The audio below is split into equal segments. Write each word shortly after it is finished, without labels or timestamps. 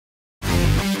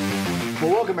Well,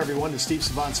 welcome everyone to Steve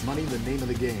Savant's Money, the name of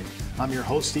the game. I'm your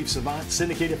host, Steve Savant,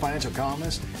 syndicated financial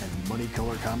columnist and money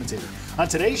color commentator. On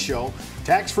today's show,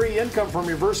 tax-free income from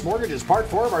reverse mortgages, part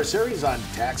 4 of our series on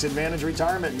tax advantage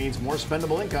retirement means more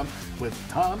spendable income with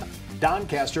Tom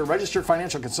Doncaster, registered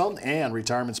financial consultant and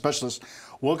retirement specialist.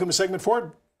 Welcome to segment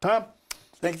 4, Tom.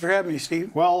 Thank you for having me,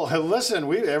 Steve. Well, listen,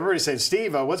 everybody said,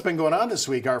 Steve, what's been going on this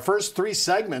week? Our first 3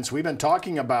 segments, we've been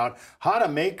talking about how to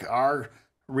make our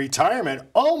retirement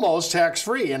almost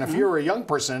tax-free. And if you're a young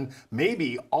person,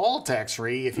 maybe all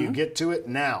tax-free if you get to it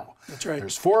now. That's right.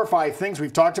 There's 4 or 5 things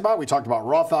we've talked about. We talked about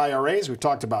Roth IRAs. We've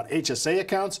talked about HSA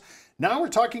accounts. Now we're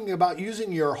talking about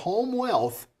using your home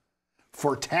wealth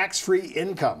for tax-free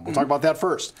income. We'll talk about that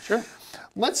first. Sure.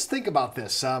 Let's think about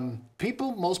this.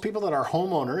 Most people that are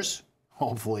homeowners,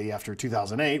 hopefully after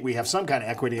 2008, we have some kind of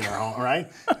equity in our home,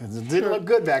 right? It didn't look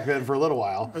good back then for a little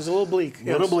while. It was a little bleak.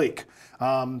 A little bleak.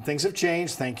 Things have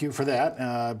changed. Thank you for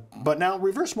that. But now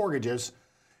reverse mortgages,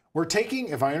 we're taking,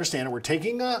 if I understand it, we're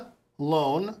taking a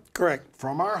loan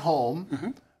from our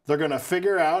home. They're going to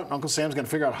figure out, Uncle Sam's going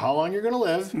to figure out how long you're going to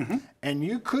live, and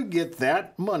you could get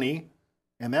that money,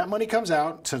 and that money comes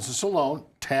out, since it's a loan,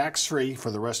 tax-free for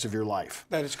the rest of your life.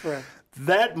 That is correct.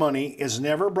 That money is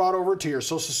never brought over to your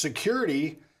Social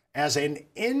Security as an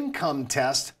income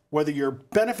test, whether your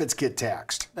benefits get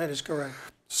taxed. That is correct.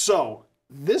 So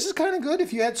this is kind of good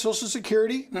if you had Social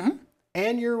Security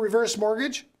and your reverse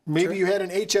mortgage. Maybe you had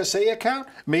an HSA account.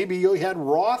 Maybe you had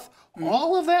Roth.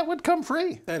 All of that would come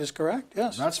free. That is correct,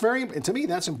 yes. That's to me,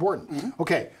 that's important.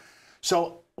 Okay,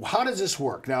 so how does this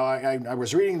work? Now, I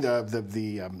was reading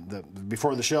the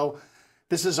before the show.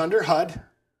 This is under HUD,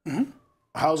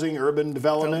 Housing Urban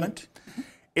Development.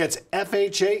 It's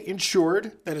FHA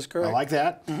insured. That is correct. I like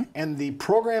that. And the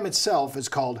program itself is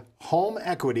called Home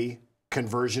Equity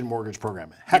Conversion Mortgage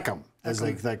Program, HECM, as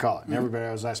they call it. And everybody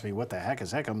always asks me, what the heck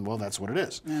is HECM? Well, that's what it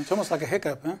is. Yeah, it's almost like a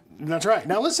hiccup, huh? That's right.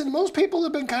 Now, listen, most people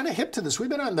have been kind of hip to this. We've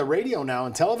been on the radio now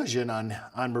and television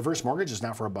on reverse mortgages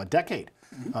now for about a decade.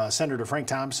 Senator Frank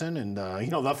Thompson and,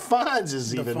 the funds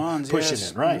is even pushing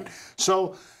it, right?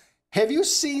 So have you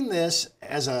seen this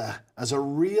as a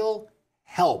real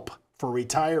help for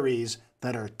retirees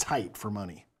that are tight for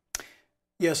money?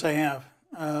 Yes, I have.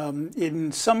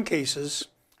 In some cases,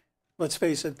 let's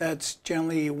face it, that's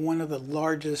generally one of the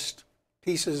largest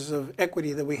pieces of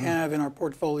equity that we have in our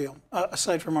portfolio,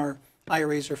 aside from our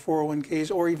IRAs or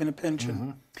 401ks or even a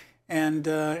pension. And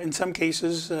in some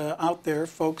cases out there,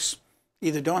 folks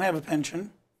either don't have a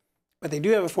pension, but they do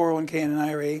have a 401k and an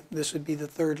IRA. This would be the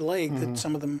third leg that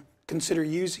some of them consider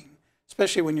using,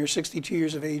 especially when you're 62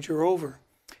 years of age or over.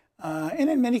 And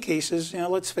in many cases,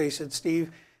 let's face it,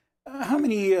 Steve, how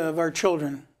many of our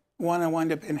children want to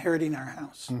wind up inheriting our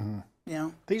house?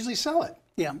 They usually sell it.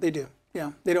 Yeah, they do.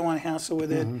 Yeah, they don't want to hassle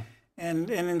with it. And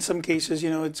in some cases,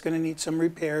 it's going to need some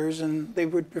repairs, and they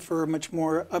would prefer a much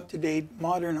more up-to-date,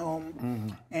 modern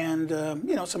home. And,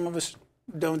 some of us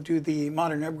don't do the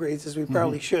modern upgrades as we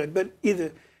probably should. But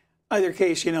either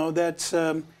case,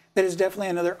 that is definitely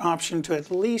another option to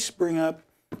at least bring up,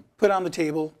 put on the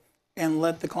table, and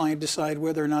let the client decide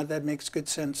whether or not that makes good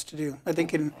sense to do. I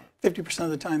think in 50%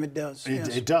 of the time it does.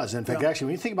 It does. In fact, actually,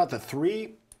 when you think about the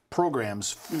 3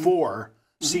 programs for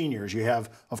seniors, you have,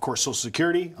 of course, Social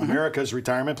Security, America's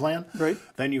retirement plan. Right.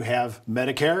 Then you have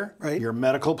Medicare, your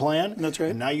medical plan. That's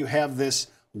right. And now you have this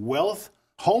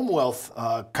home wealth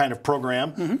kind of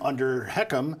program under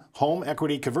HECM, Home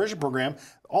Equity Conversion Program,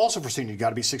 also for seniors. You got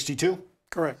to be 62.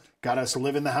 Correct. Got to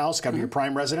live in the house, got to be your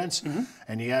prime residence.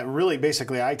 And you really,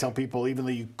 basically, I tell people, even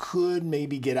though you could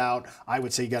maybe get out, I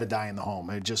would say you got to die in the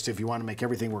home. Just if you want to make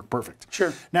everything work perfect.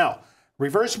 Sure. Now,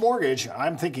 reverse mortgage,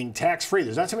 I'm thinking tax-free.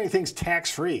 There's not so many things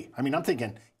tax-free. I mean, I'm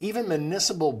thinking even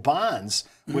municipal bonds,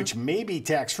 which may be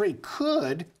tax-free,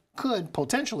 could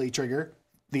potentially trigger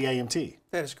the AMT.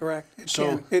 That is correct.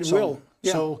 It will.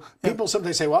 Yeah. So people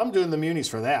sometimes say, well, I'm doing the munis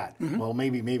for that. Well,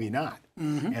 maybe not.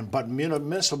 But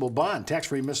municipal bond,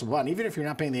 tax-free municipal bond, even if you're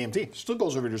not paying the AMT, still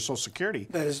goes over to your Social Security.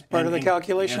 That is part of the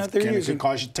calculation that they're using. It can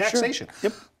cause you taxation.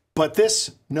 Sure. Yep. But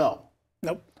this, no.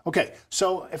 Nope. Okay,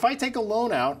 so if I take a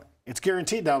loan out, it's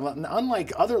guaranteed. Now,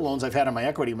 unlike other loans I've had on my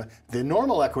equity, the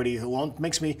normal equity loan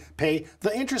makes me pay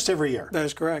the interest every year. That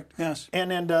is correct, yes.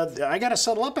 And I got to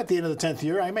settle up at the end of the 10th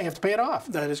year. I may have to pay it off.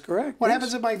 That is correct. What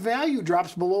happens if my value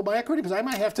drops below my equity? Because I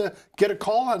might have to get a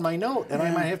call on my note, and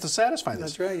I might have to satisfy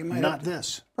this. That's right. You might not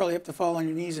this. Probably have to fall on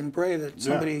your knees and pray that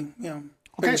somebody,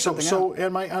 Okay, so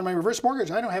on my reverse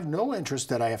mortgage, I don't have no interest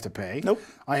that I have to pay. Nope.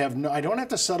 I don't have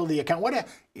to settle the account.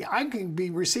 I can be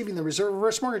receiving the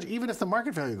reverse mortgage even if the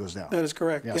market value goes down. That is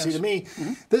correct. Yeah. Yes. See, to me,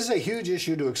 this is a huge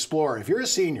issue to explore. If you're a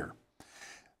senior,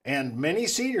 And many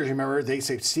seniors, remember, they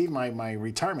say, Steve, my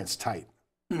retirement's tight.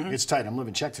 It's tight. I'm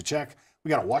living check to check. We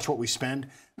got to watch what we spend.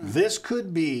 This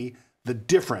could be the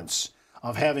difference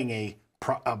of having a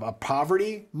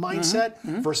poverty mindset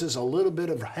versus a little bit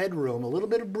of headroom, a little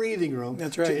bit of breathing room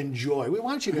to enjoy. We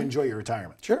want you to enjoy your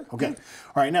retirement. Sure. Okay.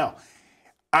 All right. Now,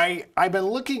 I've been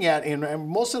looking at, and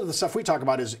most of the stuff we talk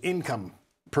about is income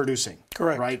producing.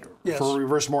 Correct. Right? Yes. For a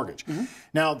reverse mortgage.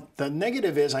 Now, the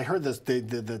negative is I heard that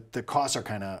the costs are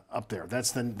kind of up there.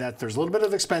 There's a little bit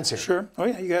of expense here. Sure. Oh,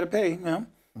 yeah. You got to pay. Yeah.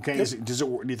 Okay. Yep.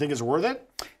 Do you think it's worth it?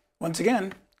 Once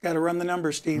again, got to run the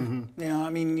numbers, Steve. You know, I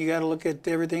mean, you got to look at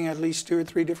everything at least 2 or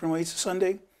 3 different ways a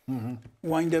Sunday.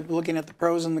 Wind up looking at the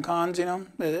pros and the cons, you know.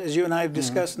 As you and I have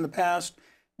discussed in the past,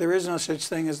 there is no such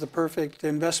thing as the perfect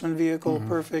investment vehicle,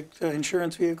 perfect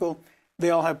insurance vehicle. They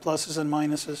all have pluses and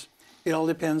minuses. It all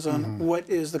depends on what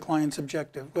is the client's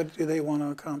objective. What do they want to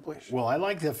accomplish? Well, I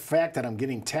like the fact that I'm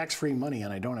getting tax-free money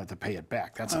and I don't have to pay it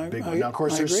back. That's a big one. Now, of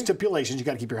course, there's stipulations. You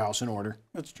got to keep your house in order.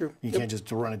 That's true. You can't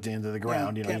just run it into the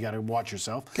ground. You know, you got to watch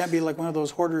yourself. Can't be like one of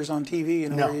those hoarders on TV, you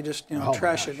know, where you just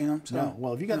trash it. You know. So, no.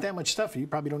 Well, if you got that much stuff, you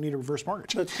probably don't need a reverse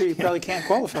mortgage. That's true. You probably can't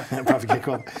qualify. Probably can't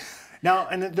qualify. Now,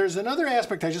 and there's another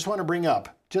aspect I just want to bring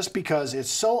up, just because it's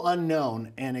so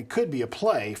unknown and it could be a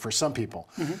play for some people.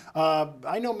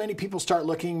 I know many people start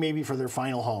looking maybe for their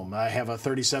final home. I have a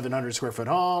 3,700 square foot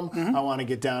home. I want to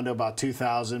get down to about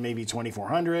 2,000, maybe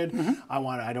 2,400.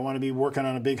 I don't want to be working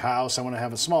on a big house. I want to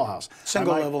have a small house.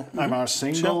 Single level. I'm on a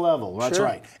single level. That's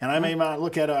right. And I may not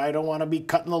look at it. I don't want to be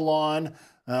cutting the lawn.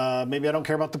 Maybe I don't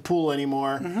care about the pool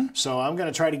anymore. So I'm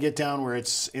going to try to get down where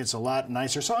it's a lot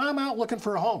nicer. So I'm out looking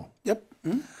for a home. Yep.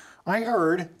 I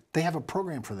heard they have a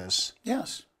program for this.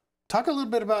 Yes. Talk a little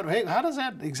bit about, hey, how does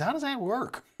that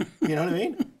work? You know what I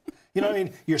mean? You know what I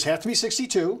mean? You have to be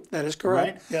 62. That is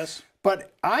correct. Right? Yes.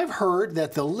 But I've heard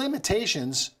that the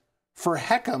limitations for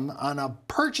HECM on a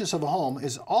purchase of a home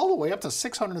is all the way up to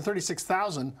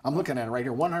 $636,000. I'm looking at it right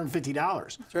here,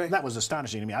 $150. That's right. That was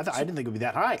astonishing to me. I didn't think it would be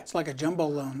that high. It's like a jumbo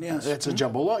loan. Yes. It's a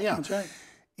jumbo loan. Yeah. That's right.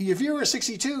 If you were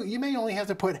 62, you may only have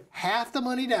to put half the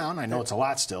money down. I know it's a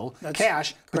lot still,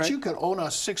 cash, but you could own a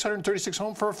 636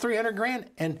 home for 300 grand,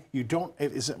 and you don't.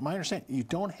 Is it my understanding? You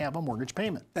don't have a mortgage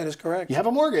payment. That is correct. You have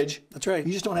a mortgage. That's right.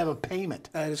 You just don't have a payment.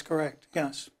 That is correct.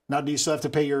 Yes. Now, do you still have to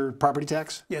pay your property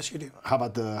tax? Yes, you do. How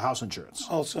about the house insurance?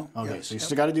 Also. Okay, yes. so you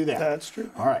still got to do that. That's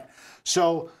true. All right.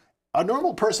 So a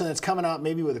normal person that's coming out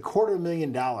maybe with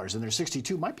 $250,000 and they're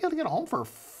 62 might be able to get a home for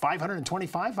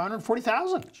 $525,000,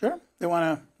 $540,000. Sure. They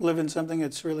want to live in something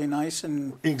that's really nice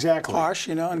and posh,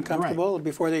 you know, and comfortable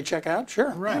before they check out. Sure.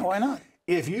 Right. Yeah, why not?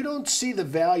 If you don't see the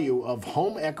value of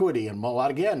home equity, and a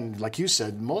lot, again, like you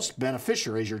said, most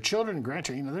beneficiaries, your children and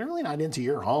grandchildren, you know, they're really not into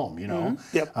your home, you know.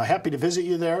 Yep. Happy to visit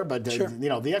you there, but you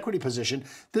know, the equity position,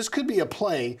 this could be a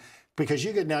play because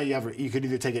you could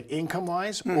either take it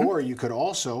income-wise or you could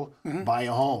also buy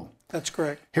a home. That's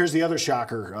correct. Here's the other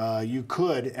shocker. You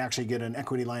could actually get an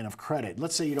equity line of credit.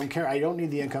 Let's say you don't care. I don't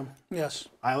need the income. Yes.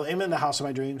 I'm in the house of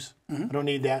my dreams. I don't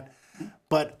need that.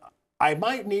 But I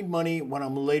might need money when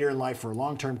I'm later in life for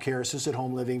long-term care, assisted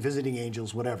home living, visiting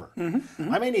angels, whatever.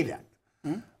 I may need that.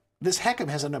 This HECM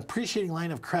has an appreciating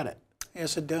line of credit.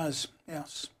 Yes, it does.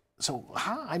 Yes. So,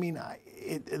 I mean,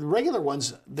 the regular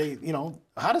ones, you know,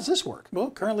 how does this work? Well,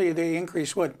 currently they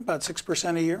increase, what, about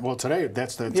 6% a year? Well, today,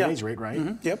 that's today's rate, right?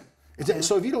 Yep.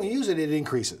 So if you don't use it, it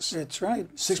increases. That's right.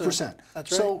 6%.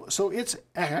 That's right. So it's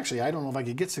actually, I don't know if I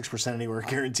could get 6% anywhere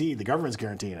guaranteed. The government's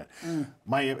guaranteeing it.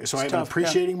 I have an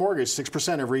appreciating mortgage,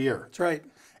 6% every year. That's right.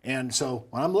 And so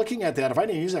when I'm looking at that, if I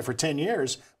didn't use that for 10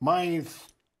 years, my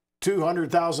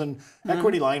 200,000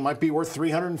 equity line might be worth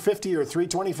 350 or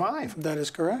 325. That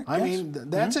is correct. I mean,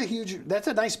 that's that's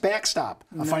a nice backstop,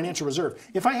 a financial reserve.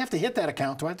 If I have to hit that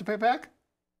account, do I have to pay it back?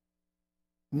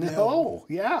 No.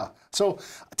 Yeah. So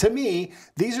to me,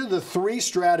 these are the 3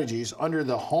 strategies under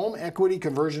the home equity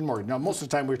conversion mortgage. Now, most of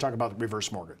the time we're talking about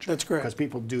reverse mortgage. That's correct. Because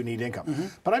people do need income.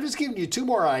 But I've just given you 2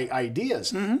 more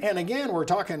ideas. And again, we're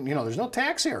talking, you know, there's no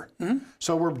tax here.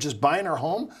 So we're just buying our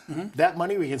home. That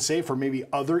money we can save for maybe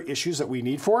other issues that we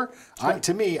need for.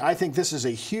 To me, I think this is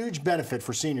a huge benefit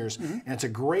for seniors. And it's a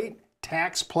great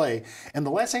tax play. And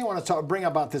the last thing I want to bring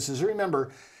about this is,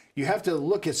 remember, you have to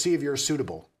look and see if you're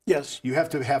suitable. Yes. You have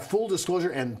to have full disclosure,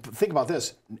 and think about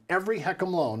this. Every HECM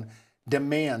loan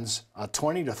demands a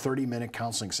 20 to 30-minute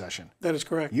counseling session. That is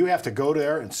correct. You have to go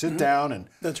there and sit down, and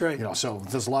that's right. You know, so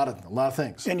there's a lot of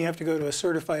things. And you have to go to a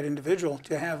certified individual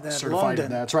to have that certified, loan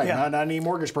done. That's right. Yeah. Not any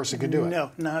mortgage person can do it.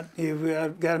 No, not.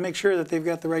 You've got to make sure that they've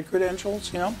got the right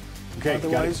credentials, you know, Okay,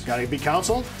 Otherwise, got to be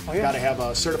counseled. Oh, yeah. Got to have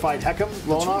a certified HECM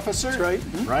loan officer. That's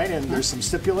right. Right, and there's some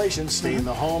stipulations. Stay in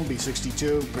the home, be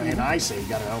 62, and I say you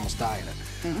got to almost die in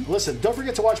it. Listen, don't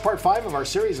forget to watch part 5 of our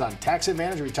series on tax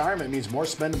advantage retirement means more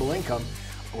spendable income.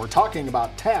 We're talking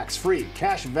about tax-free,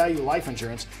 cash value life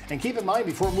insurance. And keep in mind,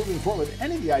 before moving forward with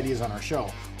any of the ideas on our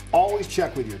show, always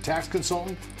check with your tax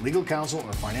consultant, legal counsel,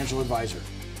 or financial advisor.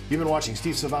 You've been watching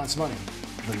Steve Savant's Money,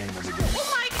 the name of the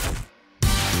game.